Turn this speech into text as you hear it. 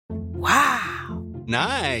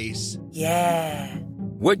Nice. Yeah.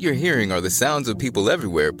 What you're hearing are the sounds of people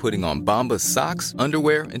everywhere putting on Bombas socks,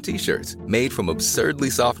 underwear, and T-shirts made from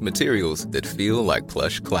absurdly soft materials that feel like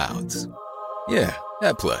plush clouds. Yeah,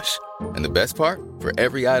 that plush. And the best part? For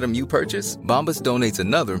every item you purchase, Bombas donates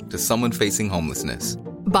another to someone facing homelessness.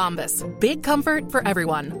 Bombas. Big comfort for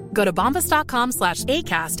everyone. Go to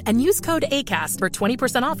bombas.com/ACAST and use code ACAST for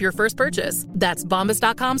 20% off your first purchase. That's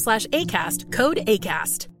bombas.com/ACAST. Code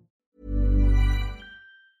ACAST.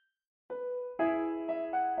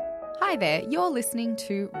 Hi there, you're listening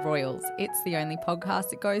to Royals. It's the only podcast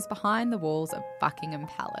that goes behind the walls of Buckingham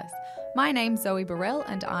Palace. My name's Zoe Burrell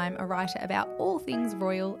and I'm a writer about all things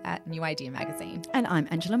royal at New Idea magazine. And I'm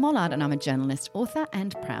Angela Mollard and I'm a journalist, author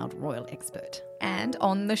and proud royal expert. And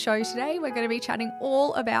on the show today, we're going to be chatting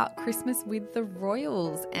all about Christmas with the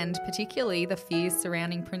royals and particularly the fears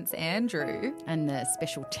surrounding Prince Andrew. And the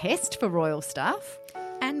special test for royal staff.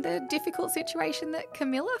 And the difficult situation that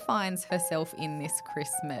Camilla finds herself in this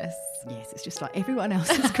Christmas. Yes, it's just like everyone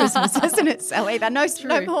else's Christmas, isn't it, Sally? They're no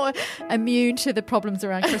more immune to the problems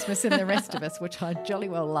around Christmas than the rest of us, which I jolly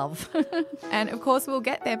well love. And of course we'll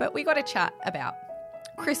get there, but we got to chat about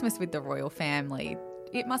Christmas with the royal family.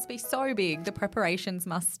 It must be so big. The preparations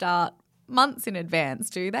must start months in advance,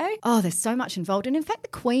 do they? Oh, there's so much involved. And in fact, the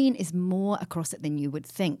Queen is more across it than you would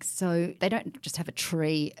think. So they don't just have a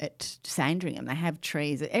tree at Sandringham. They have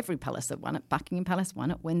trees at every palace. One at Buckingham Palace,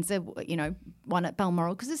 one at Windsor, one at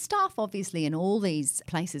Balmoral, because there's staff obviously in all these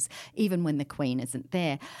places, even when the Queen isn't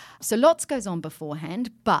there. So lots goes on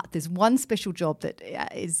beforehand, but there's one special job that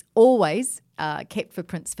is always kept for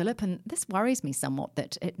Prince Philip, and this worries me somewhat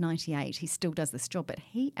that at 98 he still does this job, but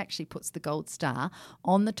he actually puts the gold star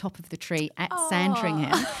on the top of the tree at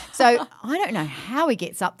Sandringham. So I don't know how he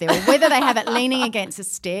gets up there or whether they have it leaning against a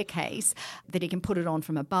staircase that he can put it on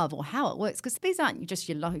from above or how it works, because these aren't just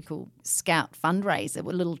your local scout fundraiser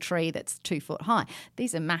with a little tree that's 2 foot high.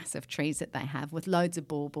 These are massive trees that they have with loads of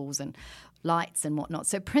baubles and lights and whatnot.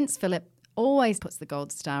 So Prince Philip always puts the gold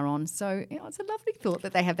star on. So, it's a lovely thought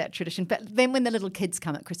that they have that tradition. But then when the little kids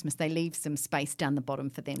come at Christmas, they leave some space down the bottom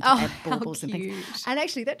for them to add baubles and things. And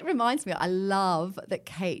actually, that reminds me, I love that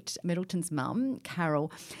Kate Middleton's mum, Carol,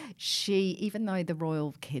 she, even though the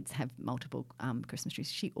royal kids have multiple Christmas trees,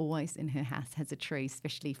 she always in her house has a tree,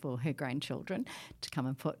 especially for her grandchildren, to come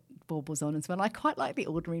and put baubles on as well. I quite like the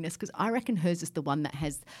ordinariness because I reckon hers is the one that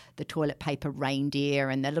has the toilet paper reindeer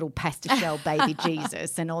and the little pastel baby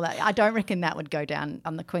Jesus and all that. I don't reckon that would go down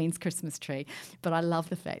on the Queen's Christmas tree, but I love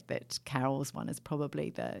the fact that Carol's one is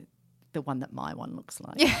probably the one that my one looks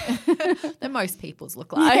like. Yeah. That most people's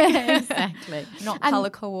look like. Yeah, exactly. Not colour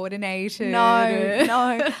coordinated.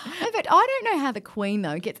 No. But I don't know how the Queen,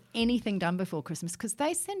 though, gets anything done before Christmas because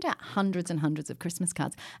they send out hundreds and hundreds of Christmas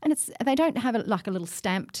cards and they don't have it like a little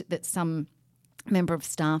stamped that some member of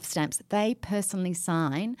staff stamps. They personally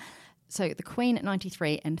sign. So the Queen at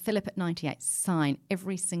 93 and Philip at 98 sign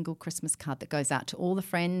every single Christmas card that goes out to all the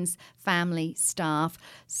friends, family, staff.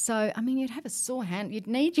 So, I mean, you'd have a sore hand. You'd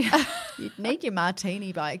need your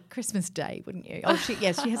martini by Christmas Day, wouldn't you? Oh, she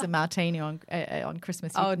has a martini on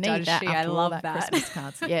Christmas. Oh, does she? I love that. Christmas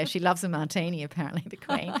cards. Yeah, she loves a martini, apparently, the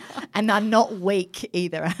Queen. And they're not weak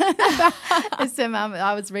either. So,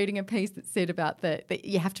 I was reading a piece that said about that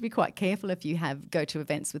you have to be quite careful if you go to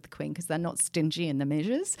events with the Queen because they're not stingy in the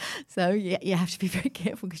measures. So you have to be very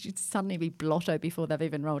careful because you'd suddenly be blotto before they've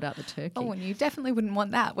even rolled out the turkey. Oh, and you definitely wouldn't want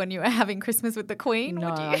that when you were having Christmas with the Queen, no,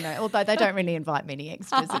 would you? No, although they don't really invite many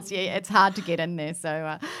extras. It's hard to get in there.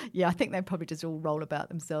 So, I think they probably just all roll about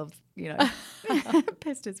themselves,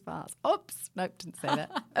 pest as fast. Oops, nope, didn't say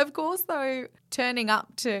that. Of course, though, turning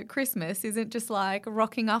up to Christmas isn't just like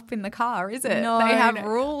rocking up in the car, is it? No. They have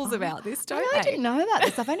rules about this, don't they? I didn't know about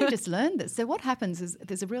this. I've only just learned this. So what happens is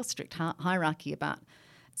there's a real strict hierarchy about.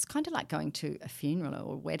 It's kind of like going to a funeral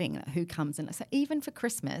or a wedding, who comes in. So even for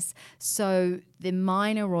Christmas, so the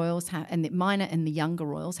minor royals and the younger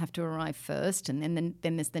royals have to arrive first, and then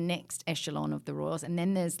there's the next echelon of the royals, and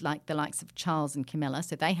then there's like the likes of Charles and Camilla,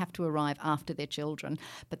 so they have to arrive after their children,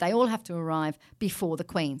 but they all have to arrive before the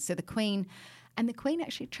Queen. So the Queen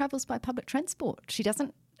actually travels by public transport. She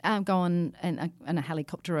doesn't go on a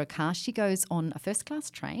helicopter or a car. She goes on a first-class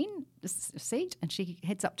train seat and she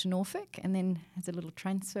heads up to Norfolk and then has a little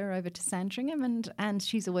transfer over to Sandringham and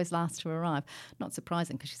she's always last to arrive. Not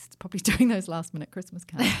surprising because she's probably doing those last-minute Christmas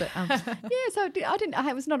cards. But so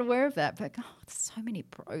I was not aware of that. But there's so many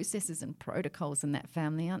processes and protocols in that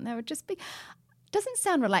family, aren't there? It would just be. Doesn't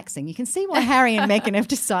sound relaxing. You can see why Harry and Meghan have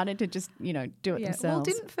decided to just, do it themselves. Well,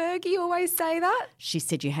 didn't Fergie always say that? She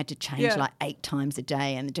said you had to change like 8 times a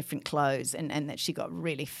day and the different clothes, and that she got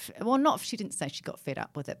really she didn't say she got fed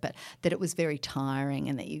up with it, but that it was very tiring,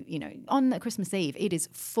 and that on the Christmas Eve it is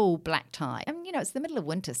full black tie. I mean, it's the middle of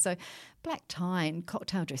winter, so black tie and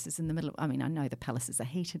cocktail dresses in the middle of, I mean, I know the palaces are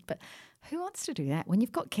heated, but who wants to do that when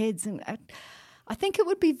you've got kids? And I think it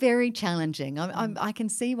would be very challenging. I can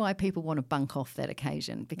see why people want to bunk off that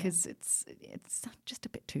occasion, because it's just a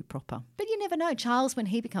bit too proper. But you never know. Charles, when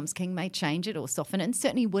he becomes king, may change it or soften it, and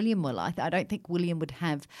certainly William will. I don't think William would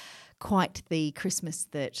have quite the Christmas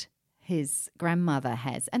that his grandmother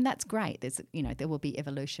has, and that's great. There will be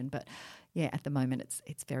evolution, but yeah, at the moment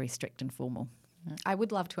it's very strict and formal. I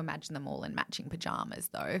would love to imagine them all in matching pajamas,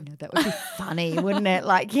 though. That would be funny, wouldn't it?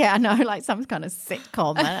 Like some kind of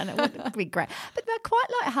sitcom, and it would be great. But they're quite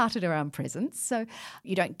light-hearted around presents, so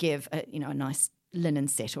you don't give a nice linen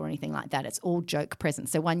set or anything like that. It's all joke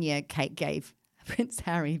presents. So one year, Kate gave Prince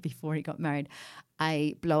Harry, before he got married,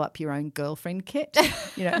 a blow up your own girlfriend kit.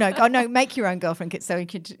 Make your own girlfriend kit so he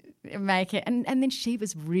could make it. And then she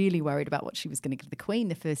was really worried about what she was going to give the Queen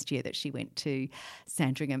the first year that she went to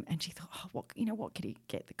Sandringham, and she thought, what could he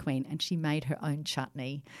get the Queen? And she made her own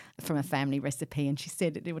chutney from a family recipe, and she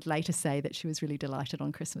said it would later say that she was really delighted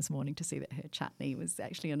on Christmas morning to see that her chutney was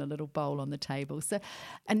actually in a little bowl on the table. So,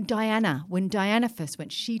 and Diana, when Diana first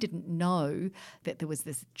went, she didn't know that there was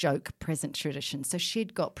this joke present tradition. So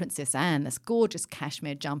she'd got Princess Anne this gorgeous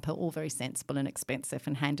cashmere jumper, all very sensible and expensive,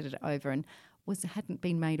 and handed it over, and hadn't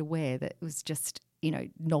been made aware that it was just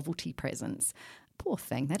novelty presents. Poor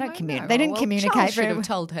thing. They don't communicate. They didn't communicate. Charles should have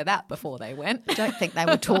told her that before they went. I don't think they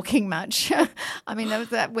were talking much. I mean, there was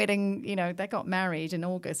that wedding. They got married in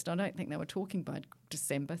August. I don't think they were talking by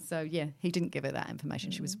December. So yeah, he didn't give her that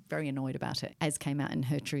information. She was very annoyed about it, as came out in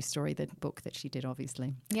Her True Story, the book that she did,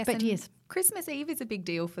 obviously. Yes, but yes, Christmas Eve is a big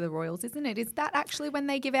deal for the royals, isn't it? Is that actually when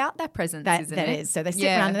they give out their presents? That is. So they sit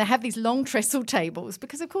around and they have these long trestle tables,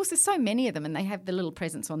 because of course there's so many of them, and they have the little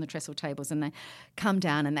presents on the trestle tables, and they come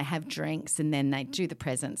down and they have drinks, and then they do the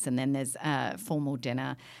presents, and then there's a formal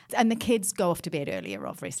dinner, and the kids go off to bed earlier,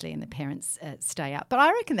 obviously, and the parents stay up. But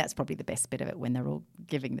I reckon that's probably the best bit of it, when they're all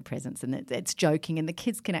giving the presents, and it's joking, and the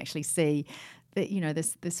kids can actually see that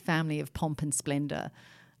this family of pomp and splendour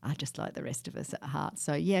are just like the rest of us at heart.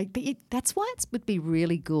 So yeah, but that's why it would be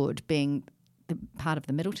really good being the part of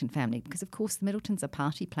the Middleton family, because of course the Middletons are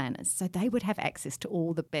party planners, so they would have access to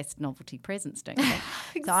all the best novelty presents, don't they?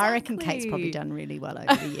 Exactly. So I reckon Kate's probably done really well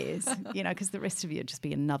over the years, because the rest of you would just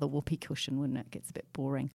be another whoopee cushion, wouldn't it? It gets a bit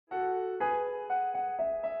boring.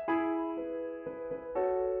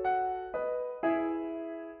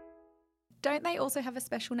 Don't they also have a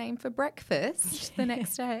special name for breakfast the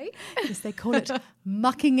next day? Yes, they call it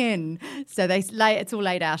mucking in. So it's all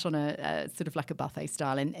laid out on a sort of like a buffet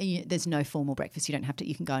style, and there's no formal breakfast. You don't have to.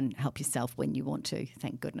 You can go and help yourself when you want to.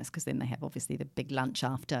 Thank goodness, because then they have obviously the big lunch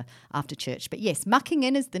after church. But yes, mucking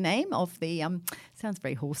in is the name of the. Sounds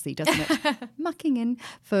very horsey, doesn't it? Mucking in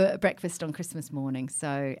for breakfast on Christmas morning.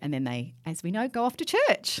 So, and then they, as we know, go off to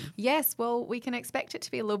church. Yes, well, we can expect it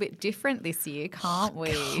to be a little bit different this year, can't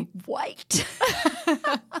we? Can't wait.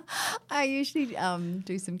 I usually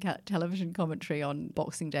do some television commentary on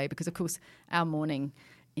Boxing Day, because of course our morning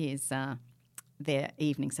is their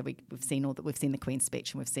evening. So we've seen the Queen's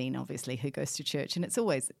speech, and we've seen obviously who goes to church, and it's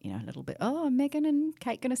always a little bit, Meghan and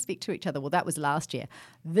Kate going to speak to each other. Well, that was last year.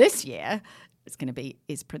 This year it's going to be,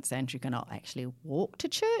 is Prince Andrew going to actually walk to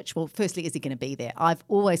church? Well, firstly, is he going to be there? I've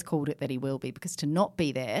always called it that he will be, because to not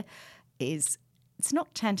be there is, it's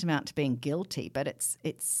not tantamount to being guilty, but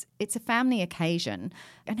it's a family occasion,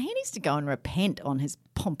 and he needs to go and repent on his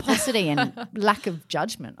pomposity and lack of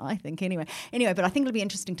judgment, I think, anyway, but I think it'll be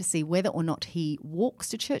interesting to see whether or not he walks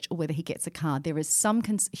to church or whether he gets a car. There is some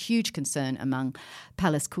huge concern among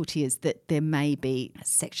palace courtiers that there may be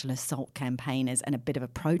sexual assault campaigners and a bit of a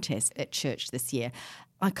protest at church this year.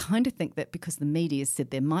 I kind of think that because the media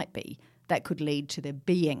said there might be, that could lead to there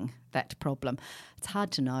being that problem. It's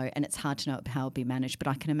hard to know, and it's hard to know how it'll be managed, but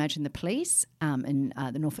I can imagine the police,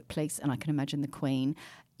 the Norfolk Police, and I can imagine the Queen.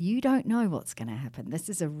 You don't know what's going to happen. This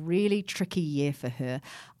is a really tricky year for her.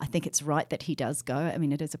 I think it's right that he does go. I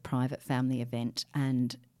mean, it is a private family event,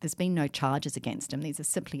 and there's been no charges against him. These are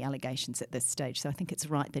simply allegations at this stage. So I think it's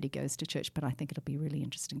right that he goes to church, but I think it'll be really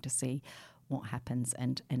interesting to see what happens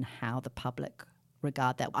and how the public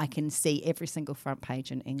regard that. I can see every single front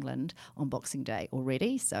page in England on Boxing Day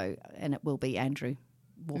already, and it will be Andrew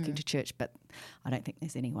walking to church, but I don't think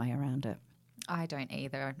there's any way around it. I don't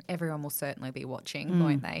either. Everyone will certainly be watching,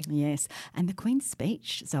 won't they? Yes. And the Queen's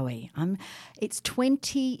speech, Zoe, it's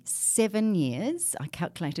 27 years, I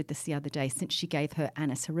calculated this the other day, since she gave her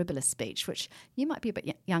Annus Horribilis speech, which you might be a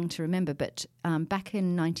bit young to remember, but back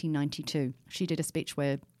in 1992, she did a speech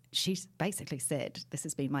where she basically said, this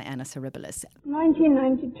has been my Annus Horribilis.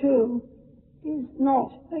 1992 is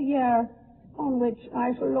not a year on which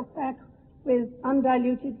I shall look back with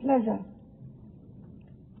undiluted pleasure.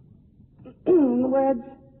 In the words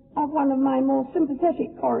of one of my more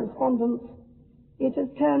sympathetic correspondents, it has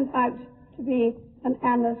turned out to be an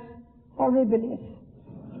Annus Horribilis.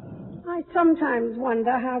 I sometimes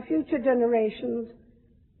wonder how future generations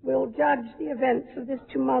will judge the events of this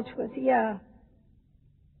tumultuous year.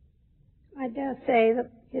 I dare say that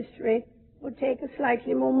history will take a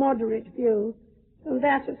slightly more moderate view than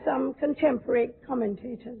that of some contemporary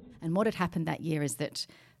commentators. And what had happened that year is that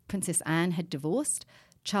Princess Anne had divorced,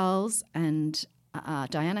 Charles and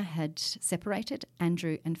Diana had separated,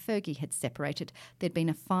 Andrew and Fergie had separated. There'd been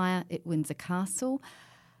a fire at Windsor Castle.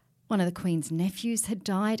 One of the Queen's nephews had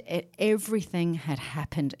died. Everything had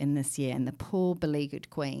happened in this year, and the poor beleaguered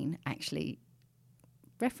Queen actually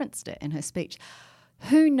referenced it in her speech.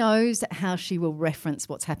 Who knows how she will reference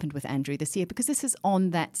what's happened with Andrew this year, because this is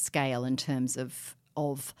on that scale in terms of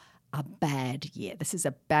a bad year. This is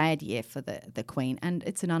a bad year for the Queen, and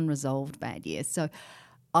it's an unresolved bad year. So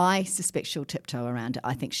I suspect she'll tiptoe around it.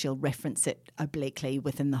 I think she'll reference it obliquely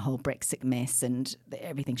within the whole Brexit mess and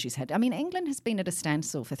everything she's had. I mean, England has been at a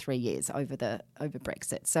standstill for 3 years over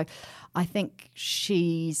Brexit. So I think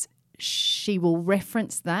she will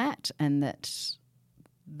reference that, and that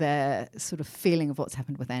the sort of feeling of what's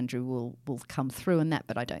happened with Andrew will come through in that,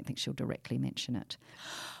 but I don't think she'll directly mention it.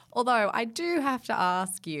 Although I do have to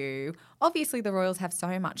ask you, obviously the Royals have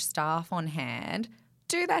so much staff on hand.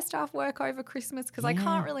 Do their staff work over Christmas? Because I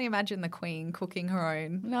can't really imagine the Queen cooking her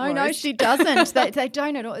own. No, she doesn't. they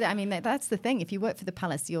don't at all. I mean, that's the thing. If you work for the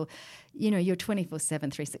palace, you're 24/7,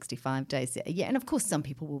 365 days a year. And of course, some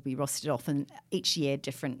people will be rostered off, and each year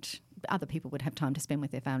other people would have time to spend with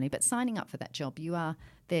their family. But signing up for that job, you are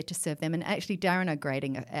there to serve them. And actually, Darren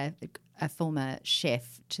O'Grady, a former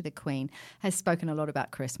chef to the Queen, has spoken a lot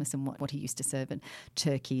about Christmas and what he used to serve, and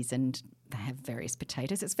turkeys, and they have various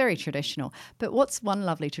potatoes. It's very traditional. But what's one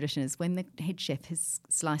lovely tradition is when the head chef has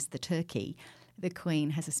sliced the turkey, the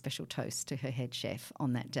Queen has a special toast to her head chef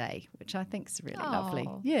on that day, which I think is really lovely.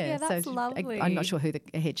 Yeah, that's lovely. I'm not sure who the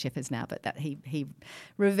head chef is now, but that he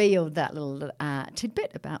revealed that little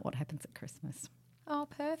tidbit about what happens at Christmas. Oh,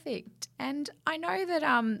 perfect. And I know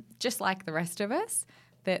that just like the rest of us,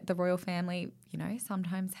 that the royal family,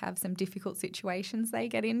 sometimes have some difficult situations they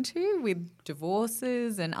get into with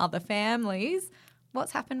divorces and other families.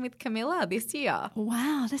 What's happened with Camilla this year?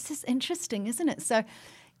 Wow, this is interesting, isn't it? So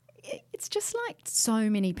it's just like so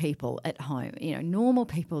many people at home, normal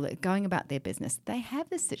people that are going about their business. They have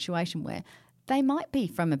this situation where they might be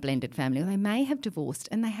from a blended family, or they may have divorced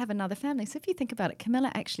and they have another family. So if you think about it,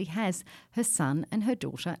 Camilla actually has her son and her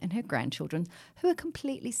daughter and her grandchildren who are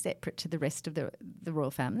completely separate to the rest of the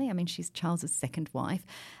royal family. I mean, she's Charles's second wife.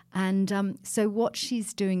 And so what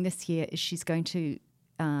she's doing this year is she's going to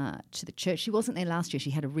the church. She wasn't there last year.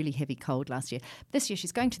 She had a really heavy cold last year. This year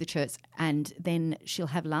she's going to the church, and then she'll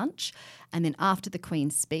have lunch. And then after the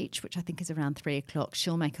Queen's speech, which I think is around 3:00,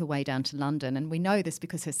 she'll make her way down to London. And we know this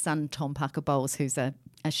because her son, Tom Parker Bowles, who's a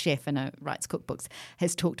chef and writes cookbooks,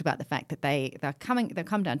 has talked about the fact that they'll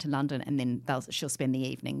come down to London, and then she'll spend the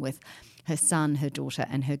evening with her son, her daughter,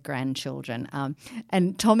 and her grandchildren.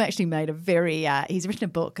 And Tom actually made he's written a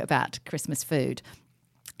book about Christmas food.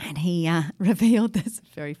 And he revealed this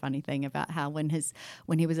very funny thing about how when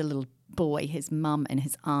he was a little boy, his mum and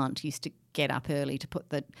his aunt used to get up early to put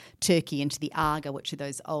the turkey into the Aga, which are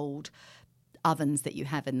those old ovens that you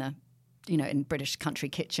have in in British country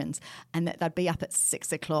kitchens, and that they'd be up at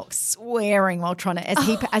 6:00 swearing while trying to,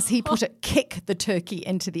 as he put it, kick the turkey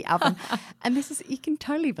into the oven. And you can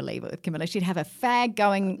totally believe it with Camilla. She'd have a fag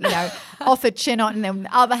going, off her chin on, and then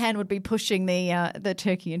the other hand would be pushing the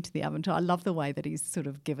turkey into the oven. I love the way that he's sort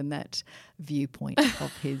of given that viewpoint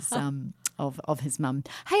of his of his mum.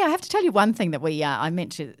 Hey, I have to tell you one thing that I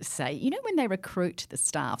meant to say. When they recruit the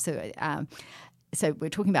staff, so we're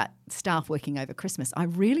talking about staff working over Christmas. I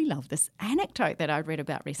really love this anecdote that I read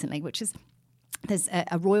about recently, which is there's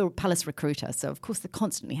a Royal Palace recruiter, so of course they're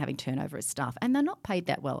constantly having turnover of staff, and they're not paid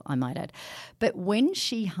that well, I might add. But when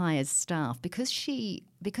she hires staff, because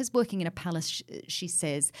working in a palace, she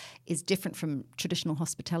says, is different from traditional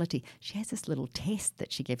hospitality, she has this little test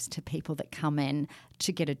that she gives to people that come in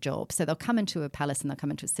to get a job. So they'll come into a palace and they'll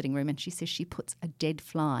come into a sitting room, and she says she puts a dead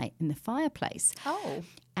fly in the fireplace. Oh.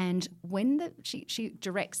 And when she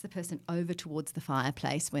directs the person over towards the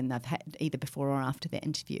fireplace when they've had either before or after their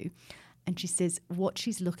interview, and she says what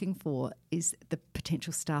she's looking for is the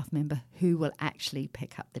potential staff member who will actually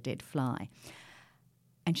pick up the dead fly.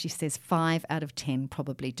 And she says 5 out of 10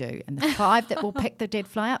 probably do. And the 5 that will pick the dead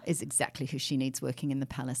fly up is exactly who she needs working in the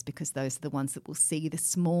palace, because those are the ones that will see the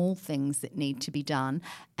small things that need to be done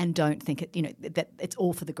and don't think that it's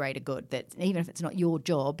all for the greater good, that even if it's not your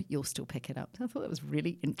job, you'll still pick it up. So I thought that was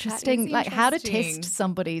really interesting. Like how to test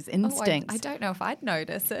somebody's instincts. I don't know if I'd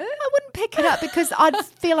notice it. I wouldn't pick it up because I'd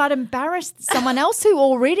feel I'd embarrass someone else who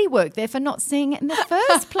already worked there for not seeing it in the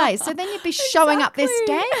first place. So then you'd be showing up their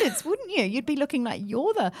standards, wouldn't you? You'd be looking like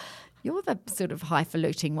you're the sort of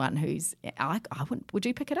highfalutin one who's I wouldn't. Would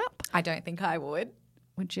you pick it up? I don't think I would.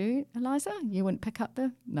 Would you, Eliza? You wouldn't pick up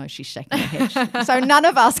No, she's shaking her head. So none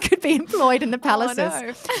of us could be employed in the palaces. Oh,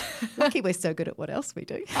 no. Lucky we're so good at what else we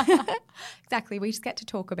do. Exactly. We just get to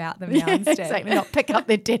talk about them now instead. Exactly. Not pick up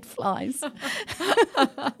their dead flies.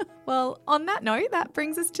 Well, on that note, that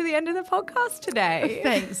brings us to the end of the podcast today.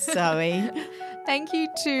 Thanks, Zoe. Thank you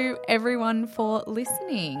to everyone for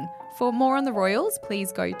listening. For more on the Royals,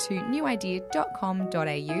 please go to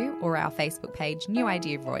newidea.com.au or our Facebook page, New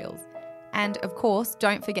Idea Royals. And of course,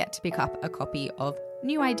 don't forget to pick up a copy of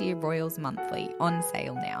New Idea Royals Monthly, on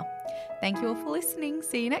sale now. Thank you all for listening.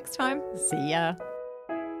 See you next time. See ya.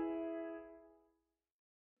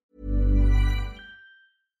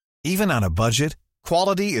 Even on a budget,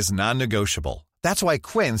 quality is non-negotiable. That's why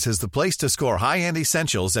Quince is the place to score high-end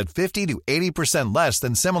essentials at 50 to 80% less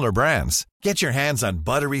than similar brands. Get your hands on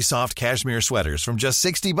buttery soft cashmere sweaters from just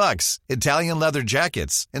 $60, Italian leather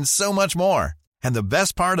jackets, and so much more. And the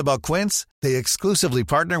best part about Quince, they exclusively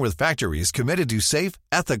partner with factories committed to safe,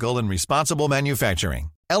 ethical, and responsible manufacturing.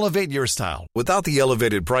 Elevate your style without the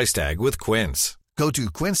elevated price tag with Quince. Go to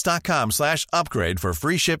quince.com/upgrade for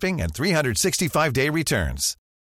free shipping and 365-day returns.